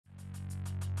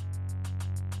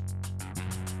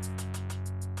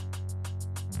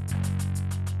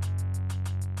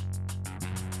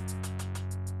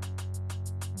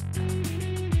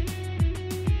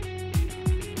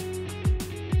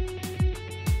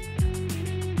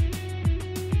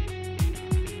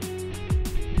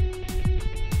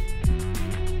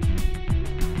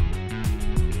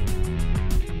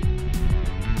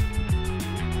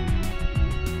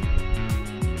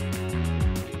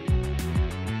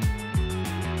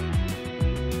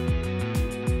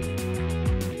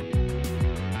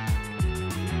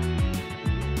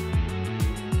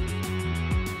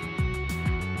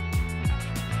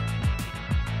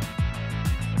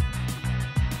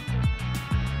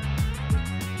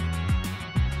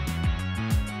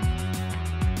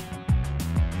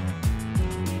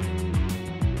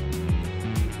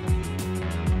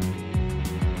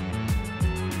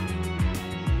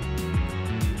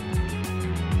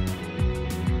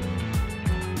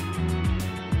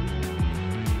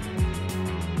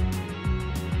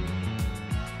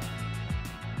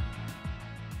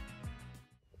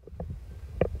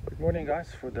Morning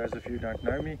guys, for those of you who don't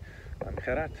know me, I'm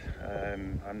Gerard.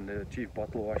 I'm the chief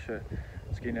bottle washer,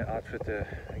 skinner outfitter,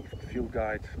 field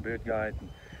guide, bird guide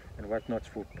and whatnot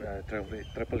for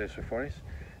FFF Safaris.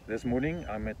 This morning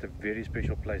I'm at a very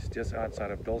special place just outside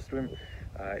of Dullstroom.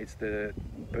 It's the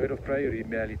Bird of Prey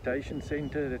Rehabilitation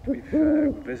Center that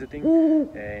we're visiting,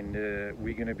 and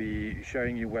we're going to be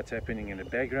showing you what's happening in the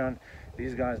background.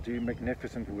 These guys do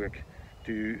magnificent work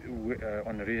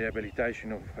on the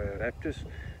rehabilitation of raptors.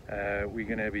 We're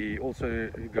going to be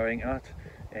also going out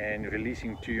and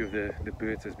releasing two of the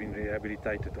birds that's been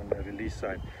rehabilitated on the release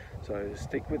side. So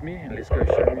stick with me and let's go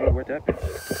show you what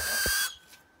happens.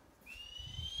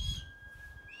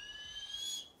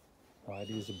 Right,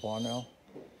 here's a barn owl.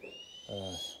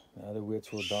 In other words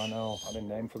for a barn owl, other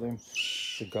name for them,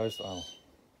 it's a ghost owl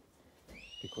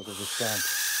because of the sound.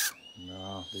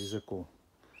 No, there's a call.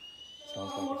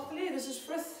 This is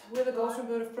Frith. We're the Dullstroom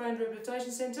Bird of Prey and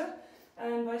Rehabilitation Center,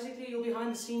 and basically you're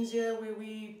behind the scenes here where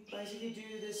we basically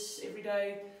do this every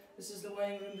day. This is the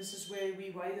weighing room. This is where we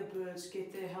weigh the birds,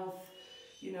 get their health,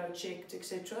 checked,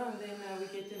 etc., and then we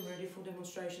get them ready for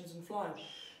demonstrations and flying.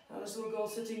 Now this little girl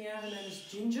sitting here, her name is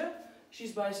Ginger.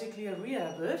 She's basically a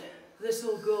rehab bird. This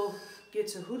little girl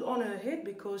gets a hood on her head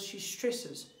because she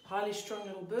stresses. Highly strung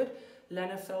little bird,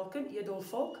 Lanner falcon,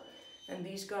 Edelfalk. And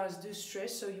these guys do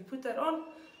stress, so you put that on,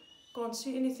 can't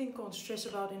see anything, can't stress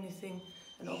about anything,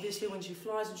 and obviously when she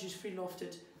flies and she's free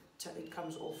lofted, it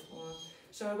comes off.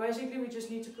 So basically we just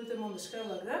need to put them on the scale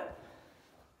like that.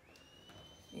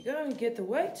 You go and get the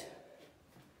weight,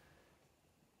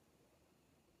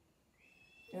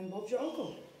 and Bob's your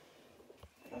uncle.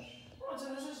 Right,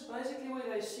 so this is basically where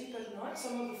they sleep at night.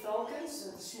 Some of the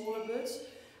falcons, the smaller birds,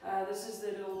 this is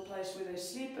the little place where they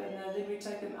sleep, and then we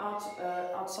take them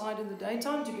outside in the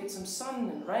daytime to get some sun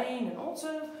and rain, and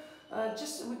also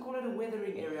we call it a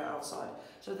weathering area outside.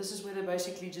 So this is where they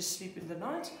basically just sleep in the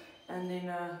night, and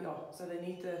then so they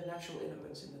need the natural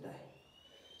elements in the day.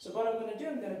 So what I'm going to do,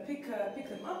 I'm going to pick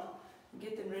them up and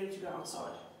get them ready to go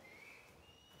outside.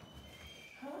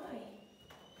 Hi.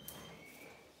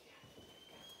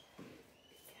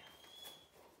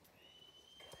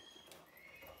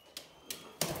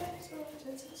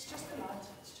 It's just the light.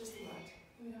 It's just the light.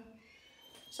 Yeah.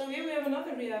 So here we have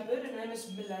another rehab bird. Her name is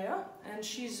Malaya, and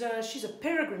she's a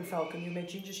peregrine falcon. You met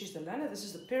Ginger. She's the Lanner. This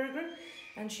is the peregrine,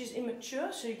 and she's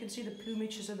immature, so you can see the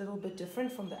plumage is a little bit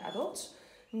different from the adults.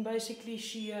 And basically,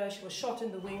 she was shot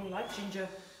in the wing like Ginger,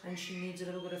 and she needs a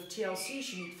little bit of TLC.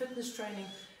 She needs fitness training,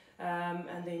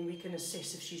 and then we can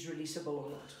assess if she's releasable or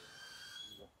not.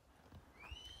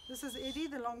 This is Eddie,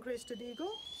 the long-crested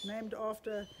eagle, named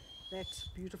after that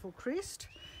beautiful crest.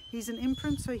 He's an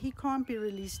imprint, so he can't be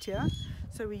released here.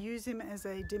 So we use him as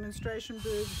a demonstration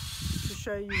bird to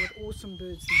show you what awesome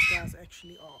birds these guys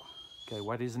actually are. Okay,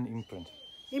 what is an imprint?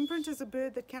 Imprint is a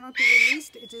bird that cannot be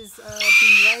released. It is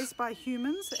being raised by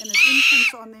humans, and it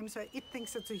imprints on them, so it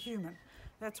thinks it's a human.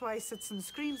 That's why he sits and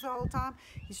screams the whole time.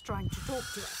 He's trying to talk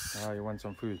to us. Oh, you want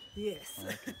some food? Yes.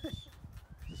 Okay.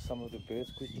 Some of the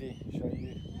birds quickly show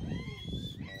you.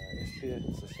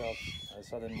 It's a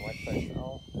southern white-faced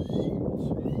owl,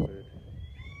 also bird.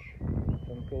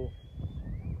 Twinkle,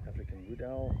 African wood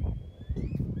owl,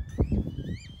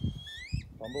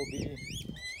 bumblebee,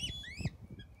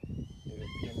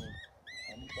 European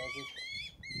honey buzzard.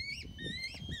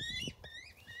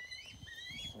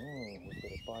 Oh, we've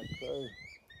got a pied crow,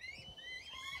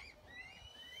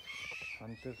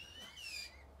 hunter,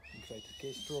 great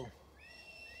kestrel.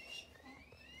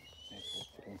 Let's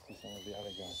get into some of the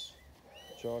other guys.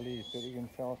 Charlie, peregrine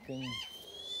falcon,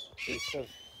 Esther,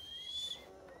 it's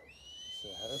a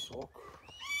Harris hawk,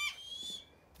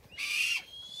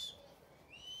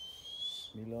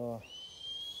 Mila,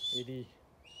 Eddie,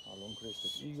 our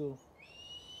long-crested eagle.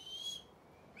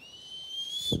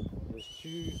 There's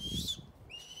two. There's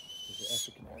the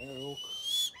African harrier hawk,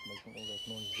 making all that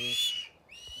noise there. Let's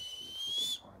see if we can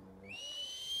find them there.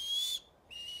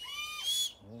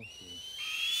 Okay.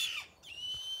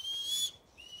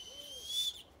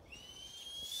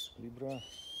 Libra,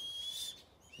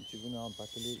 juvenile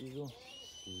buffalo eagle,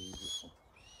 beautiful.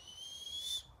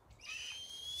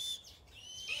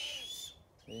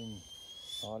 Then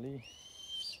Harley,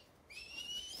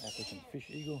 African fish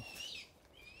eagle,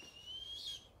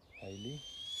 Haley,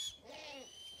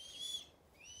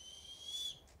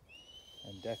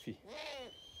 and Daffy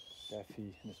and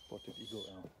the spotted eagle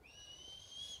owl.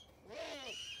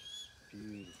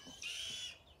 Beautiful.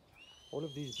 All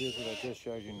of these birds that I just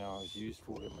showed you now is used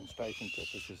for demonstration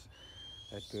purposes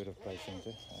at Bird of Prey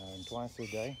Center. Twice a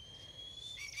day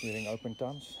during open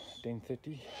times,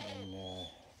 10:30 and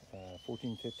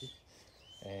 14:30.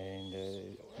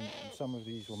 and some of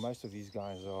these, or most of these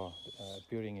guys are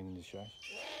appearing in the show,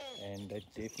 and they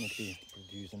definitely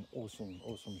produce an awesome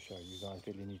show. You guys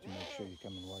really need to make sure you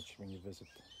come and watch when you visit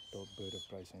the Bird of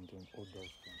Prey Center or Dullstroom.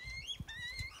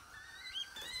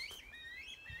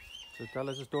 So tell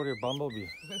us a story of Bumblebee.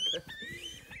 Okay.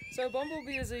 So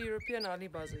Bumblebee is a European honey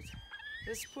buzzard.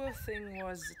 This poor thing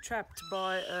was trapped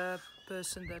by a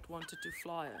person that wanted to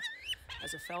fly her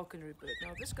as a falconry bird.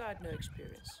 Now this guy had no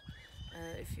experience.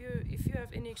 If you have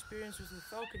any experience with the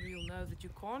falconry, you'll know that you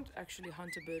can't actually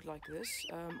hunt a bird like this.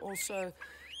 Also,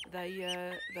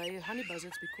 they honey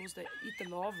buzzards because they eat the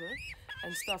larvae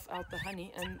and stuff out the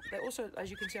honey, and they also, as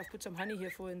you can see, I've put some honey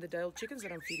here for in the Dale chickens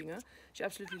that I'm feeding her. She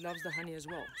absolutely loves the honey as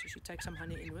well, so she takes some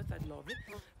honey in with that larvae.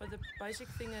 But the basic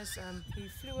thing is, he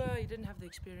flew her, he didn't have the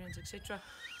experience, etc.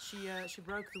 She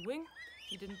broke the wing.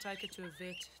 He didn't take her to a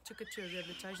vet, took her to a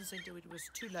rehabilitation center. It was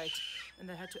too late, and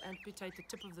they had to amputate the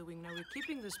tip of the wing. Now we're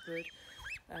keeping this bird.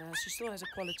 She still has a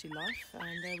quality life,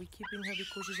 and we're keeping her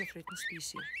because she's a threatened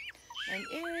species. And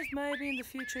if maybe in the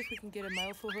future, if we can get a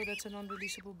male for her that's a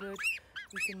non-releasable bird,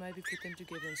 we can maybe put them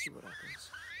together and see what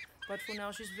happens. But for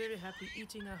now, she's very happy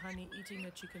eating her honey, eating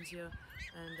her chickens here,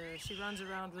 and she runs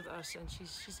around with us, and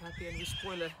she's happy, and we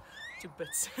spoil her to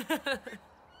bits.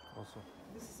 Awesome.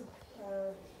 This is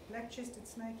a black-chested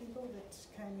snake eagle that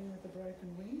came in with a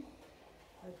broken wing.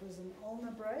 It was an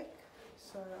ulnar break,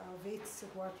 so our vets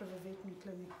at White River Veterinary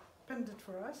Clinic pinned it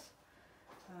for us.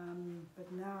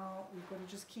 But now we've got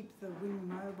to just keep the wing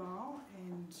mobile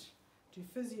and do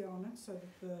physio on it so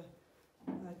that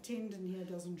the tendon here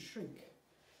doesn't shrink,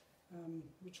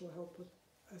 which will help with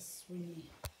us when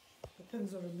the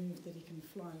pins are removed, that he can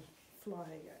fly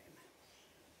again.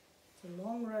 It's a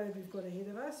long road we've got ahead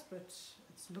of us, but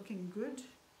it's looking good.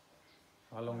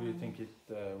 How long do you think it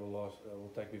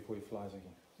will take before he flies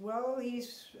again? Well,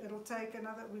 it'll take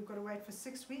we've got to wait for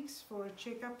 6 weeks for a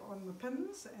checkup on the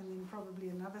pins, and then probably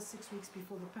another 6 weeks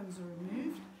before the pins are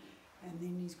removed, and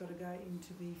then he's got to go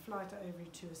into the flight ovary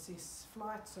to assess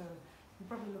flight, so we're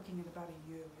probably looking at about a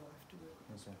year we'll have to work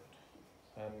on this bird.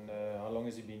 And how long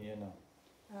has he been here now?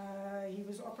 He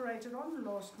was operated on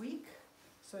last week,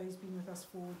 so he's been with us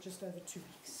for just over 2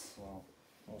 weeks. Wow,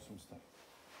 awesome stuff.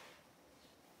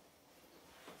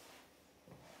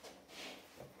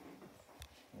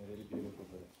 Really beautiful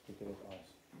bird. Look at his eyes.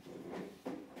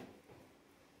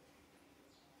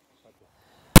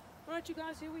 Alright you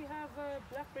guys, here we have a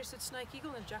black-breasted snake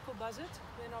eagle and jackal buzzard.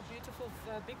 They're in our beautiful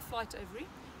big flight ovary.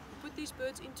 We put these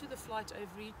birds into the flight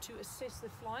ovary to assess the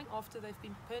flying after they've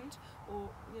been pinned or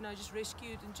just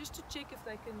rescued, and just to check if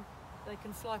they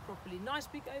can fly properly. Nice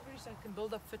big ovaries that can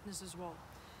build up fitness as well.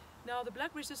 Now the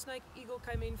black-breasted snake eagle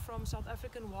came in from South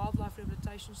African Wildlife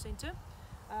Rehabilitation Center.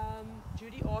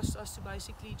 Judy asked us to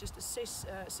basically just assess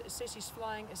his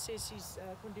flying, assess his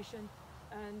condition,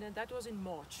 and that was in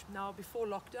March, now before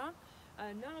lockdown.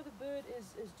 Now the bird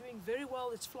is doing very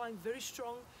well, it's flying very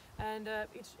strong, and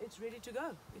it's ready to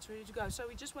go. It's ready to go. So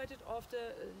we just waited after,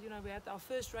 we had our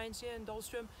first rains here in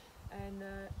Dullstroom, and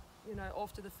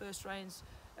after the first rains,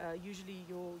 usually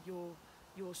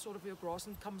your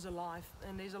grassland comes alive,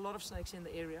 and there's a lot of snakes in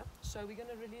the area. So we're going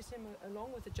to release him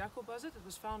along with the jackal buzzard that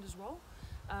was found as well.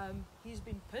 He's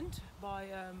been pinned by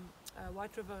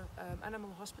White River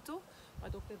Animal Hospital by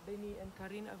Dr. Benny and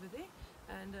Karin over there,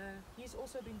 and he's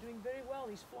also been doing very well.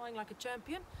 He's flying like a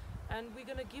champion, and we're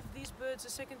going to give these birds a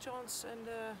second chance, and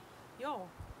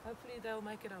hopefully they'll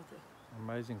make it out there.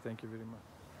 Amazing, thank you very much.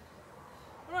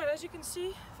 Alright, as you can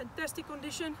see, fantastic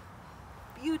condition,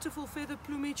 beautiful feather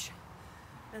plumage,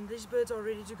 and these birds are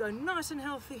ready to go, nice and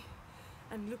healthy,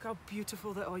 and look how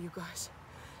beautiful they are, you guys.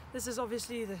 This is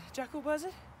obviously the jackal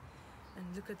buzzard, and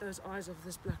look at those eyes of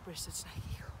this black-breasted snake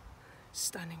eagle.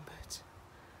 Stunning birds.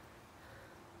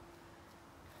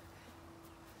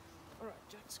 Alright,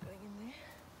 Jack's going in there.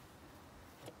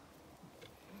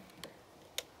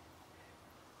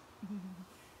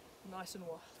 Nice and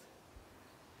wild.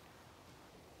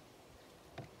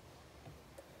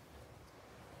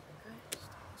 Okay,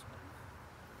 start this one.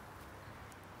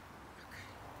 Okay.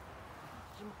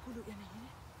 Jimakulu in here.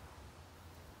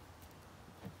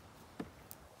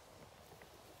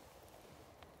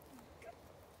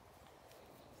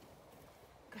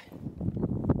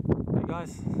 Hey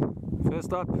guys,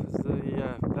 first up is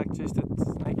the black-chested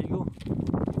snake eagle.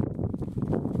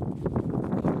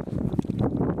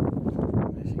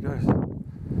 There she goes.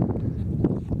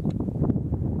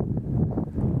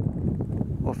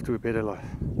 Off to a better life.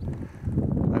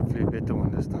 Hopefully a better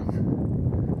one this time.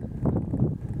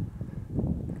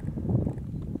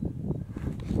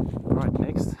 Right,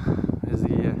 next is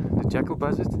the jackal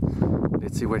buzzard.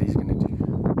 Let's see what he's going to do.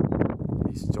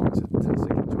 his chance at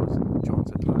second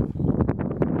chance at life.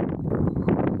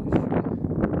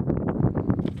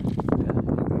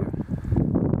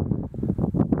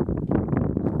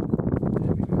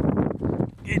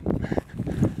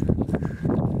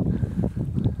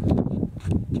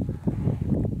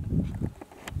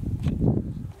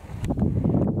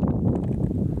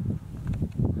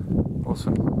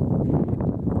 Awesome.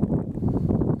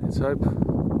 Let's hope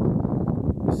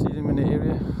we see them in the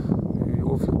area. We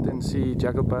often see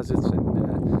Jackal, Buzzards and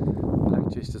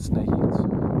black-chested snake eagles. So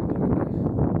we never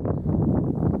know.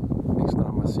 Next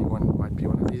time I see one, it might be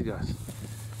one of these guys.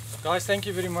 Guys, thank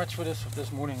you very much for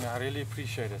this morning. I really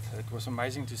appreciate it. It was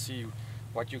amazing to see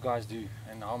what you guys do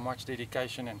and how much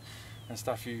dedication and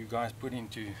stuff you guys put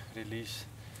into release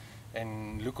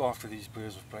and look after these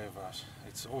birds of prey of ours.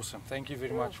 It's awesome. Thank you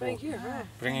very much for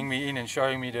bringing me in and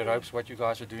showing me the ropes, what you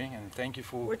guys are doing, and thank you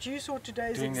for what you saw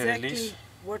today is doing exactly the release.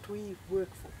 What we work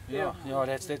for. Yeah,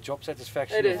 that's that job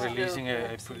satisfaction of releasing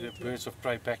a birds of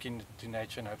prey back into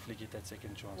nature and hopefully get that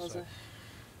second chance. So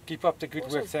keep up the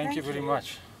good work. Thank you very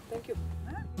much. Thank you.